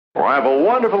Well, I have a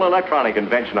wonderful electronic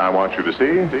invention I want you to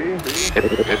see.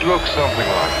 It looks something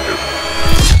like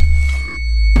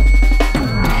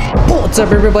this.What's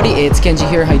up everybody? It's Kenji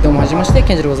here. はい、どうもはじめまして、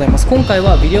Kenji でございます。今回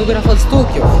は Videographers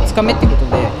Tokyo 2日目ってこと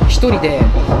で、一人でちょ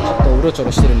っとうろちょ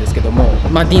ろしてるんですけども、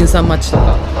ディンさん待ちと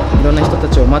か、いろんな人た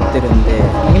ちを待ってるんで、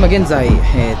今現在、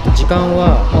時間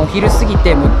はお昼過ぎ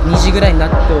てもう2時ぐらいになっ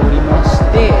ておりまし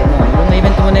て、いろんなイベ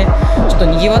ントもね、ちょっと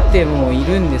賑わってもい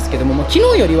るんですけども、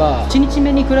昨日よりは1日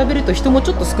目に比べると人もち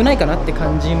ょっと少ないかなって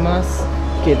感じます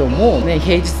けどもね、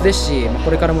平日ですし、こ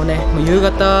れからもね、夕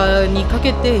方にか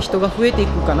けて人が増えてい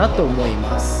くかなと思い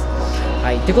ます。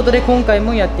はい、ということで今回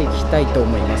もやっていきたいと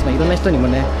思います。いろんな人にも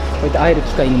ね、こうやって会える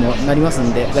機会にもなります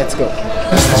んで、レッツゴー。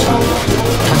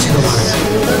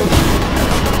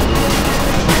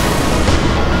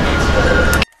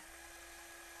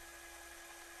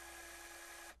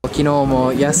昨日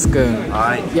もやすくん、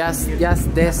やす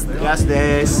です。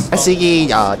しぎ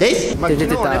やです。で出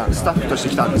てた、スタッフとして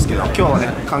来たんですけど、今日はね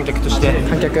観客として。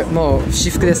観客、もう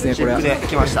私服ですね。これは。私服で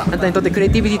来ました。あなたにとってクリエ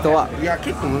イティビティとは？いや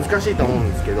結構難しいと思う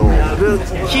んですけど、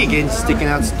非現実的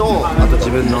なやつと、あと自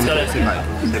分の世界っ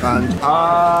て感じ。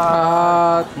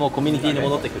もうコミュニティに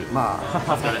戻ってくる。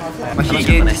非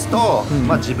現実と、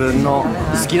自分の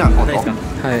好きなこと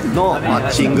のマッ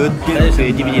チングっていうのがクリエ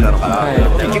イティビティなのかな。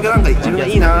結局なんか自分が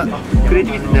いいな、クリエイ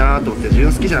ティビティだなと思って自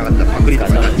分好きじゃなかったらパクリとか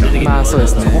になっちゃう。そうで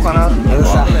すね。そこかな。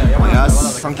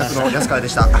観客の安川で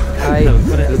した。はい、ありがと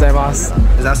うございます。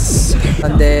な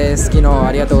んで昨日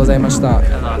ありがとうございました。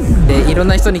でいろん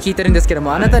な人に聞いてるんですけど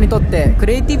も、あなたにとってク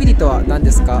リエイティビティとは何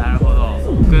ですか？なるほど。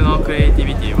僕のクリエイティ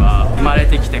ビティは生まれ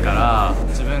てきてから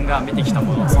自分が見てきた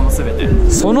もの、そのすべて。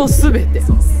そのすべて。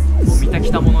もう見て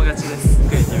きたもの勝ちです。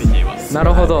クリエイティビティは。な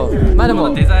るほど。で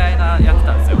もデザイナーやって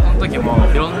たんですよ。この時も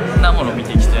いろんなもの見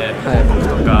てきて、僕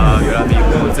とかグラフィ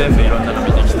ックも全部いろんなの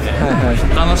見てきて、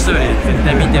他の人より絶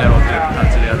対見てやろうっていう感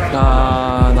じでやって。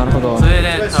なるほど。それ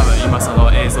で多分今そ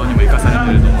の映像にも生かされ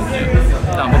てると思うんで、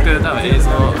僕多分映像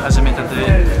始めたて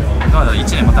まだ1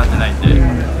年も経ってないんで、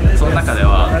その中で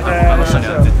は他の人に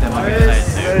は絶対負けてないって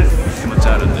いう気持ち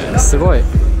あるんで、すごい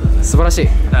素晴らしい。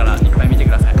だからいっぱい見て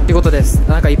くださいっていうことです。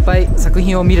なんかいっぱい作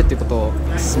品を見るっていうことをお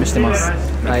勧めしてます。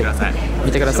はい、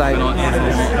見てください。僕の映像も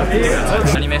見てくだ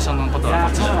さい。アニメーションのことはこ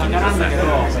っちに聞いてください。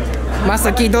ま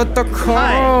さき .com。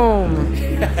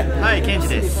 はい、ケンジ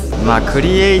です。ク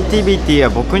リエイティビティは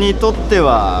僕にとって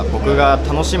は僕が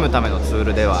楽しむためのツー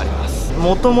ルではあります。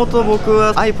もともと僕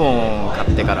は iPhone を買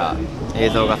ってから映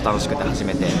像が楽しくて始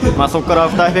めて、そこからア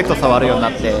フターエフェクト触るようにな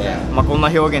って、こんな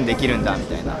表現できるんだみ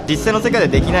たいな、実際の世界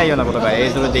でできないようなことが映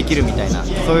像でできるみたいな、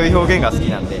そういう表現が好き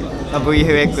なんで、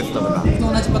VFX とか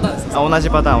同じパターンですか？同じ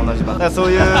パターンだからそ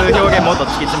ういう表現もっと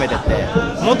突き詰めてって、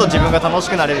もっと自分が楽し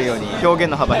くなれるように表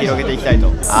現の幅広げていきたい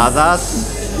と。あざー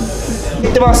す。行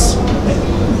ってます。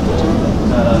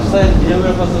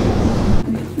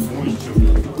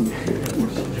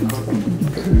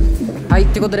はい、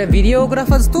ということで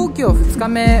Videographers Tokyo 2日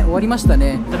目終わりました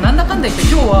ね。なんだかんだ言って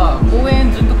今日は公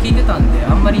演ずっと聞いてたんで、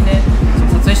あんまりね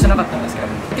撮影してなかったんですけど、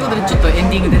ということでちょっとエ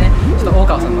ンディングでね、ちょっと大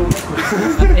川さんの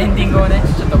エンディングをね、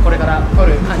ちょっとこれから撮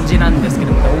る感じなんですけ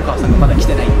ども、大川さんがまだ来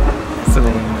てないんで、すご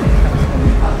い今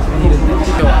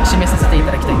日は締めさせてい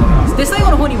ただきたいと思います。で最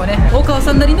後の方にもね、大川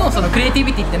さんなりのそのクリエイティ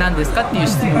ビティって何ですかっていう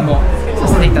質問もさ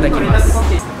せていただきます。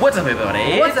 What's up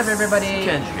everybody? What's up everybody?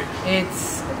 Kenji.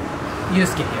 It's ユー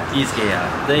スケhere。いいすけや。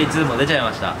でいつも出ちゃい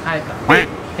ました。はい。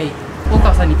大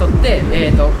川さんにとって、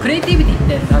クリエイティビティっ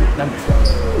て何ですか？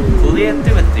クリエイ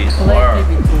ティビティは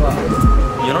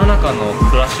世の中の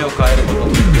暮らしを変えるこ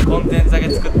と。コンテンツだけ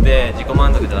作って自己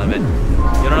満足じゃダメ。世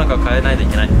の中を変えないとい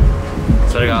けない。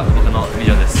それが僕のビ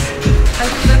ジョンです。は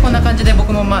い、こんな感じで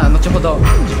僕も後ほど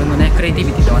自分のねクリエイティ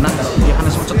ビティとは何だろうっていう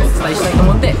話もちょっとお伝えしたいと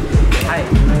思うんで、はい、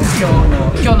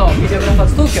今日の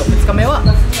Videographers Tokyo 2日目は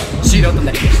終了と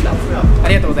なりました。あ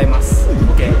りがとうございます。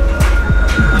 OK。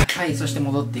 はい、そして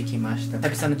戻ってきました。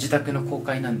旅さんの自宅の公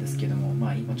開なんですけども、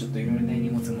今ちょっといろいろな荷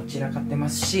物も散らかってま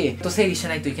すし、整理し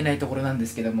ないといけないところなんで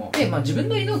すけども、で、自分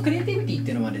なりのクリエイティビティっ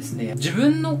ていうのはですね、自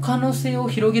分の可能性を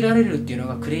広げられるっていうの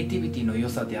がクリエイティビティの良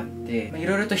さであって、い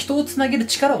ろいろと人をつなげる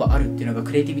力はあるっていうのが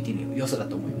クリエイティビティの良さだ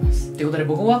と思います。ということで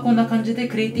僕はこんな感じで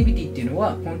クリエイティビティっていうの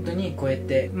は本当にこうやっ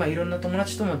ていろんな友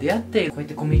達とも出会って、こうやっ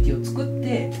てコミュニティを作っ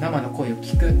て生の声を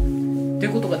聞くってい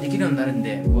うことができるようになるん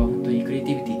で、僕は本当にクリエイ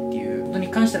ティビティっていうことに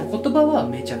関しての言葉は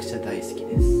めちゃくちゃ大好き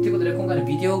です。ということで今回の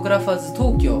Videographers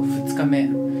Tokyo 2日目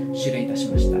終了いたし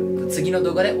ました。次の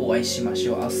動画でお会いしまし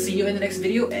ょう。I'll see you in the next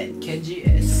video and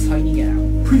Kenji is signing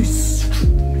out.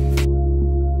 Peace!